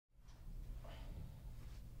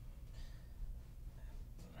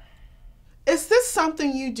Is this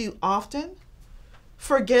something you do often?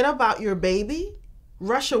 Forget about your baby?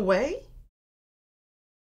 Rush away?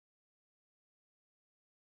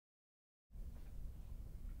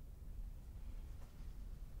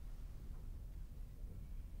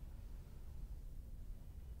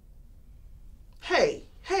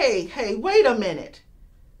 Hey, wait a minute.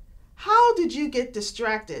 How did you get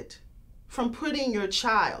distracted from putting your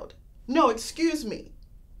child, no, excuse me,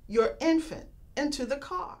 your infant, into the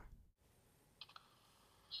car?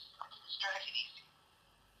 Distracted easy.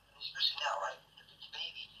 Especially now, right? If it's a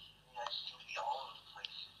baby, I just seem to be all over the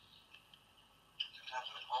place. Sometimes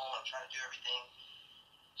I'm at home, I'm trying to do everything.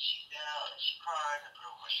 She's down, and she cries, I put her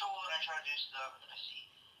over my shoulder, and I try to do stuff, and then I see,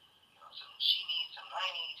 something she needs, something I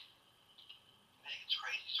need. And then it gets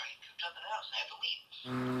crazy, so I get cooped up in the house, and I have to leave.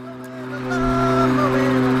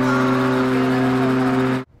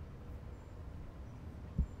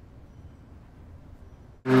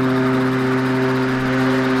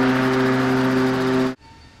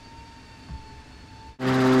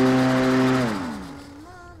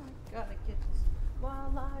 Gotta get this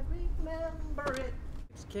while I remember it.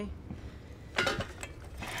 Okay.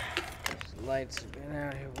 These lights have been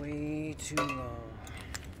out here way too long.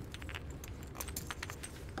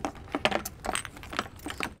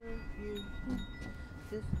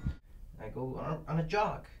 I go on a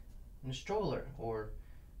jog in a stroller, or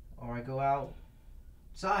I go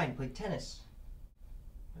outside and play tennis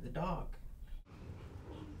with the dog.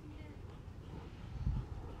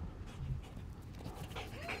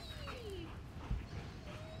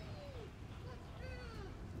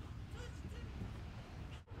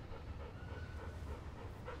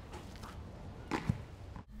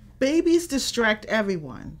 Babies distract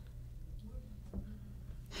everyone.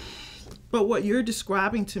 But what you're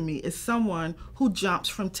describing to me is someone who jumps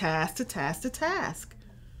from task to task to task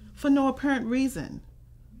for no apparent reason.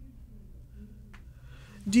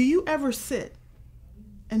 Do you ever sit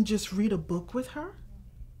and just read a book with her?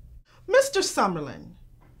 Mr. Summerlin,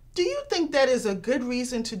 do you think that is a good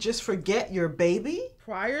reason to just forget your baby?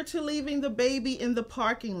 Prior to leaving the baby in the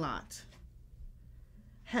parking lot,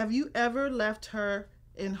 have you ever left her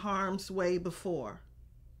in harm's way before?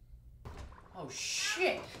 Oh,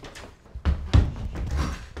 shit!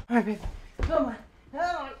 All right, baby. Come on.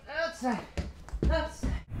 Outside. Outside.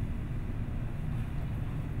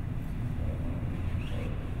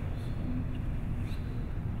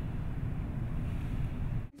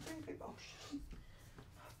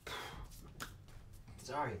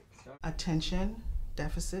 Sorry. Attention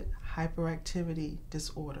deficit hyperactivity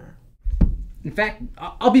disorder. In fact,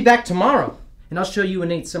 I'll be back tomorrow, and I'll show you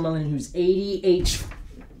an someone who's ADH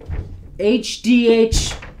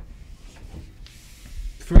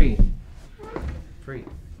free.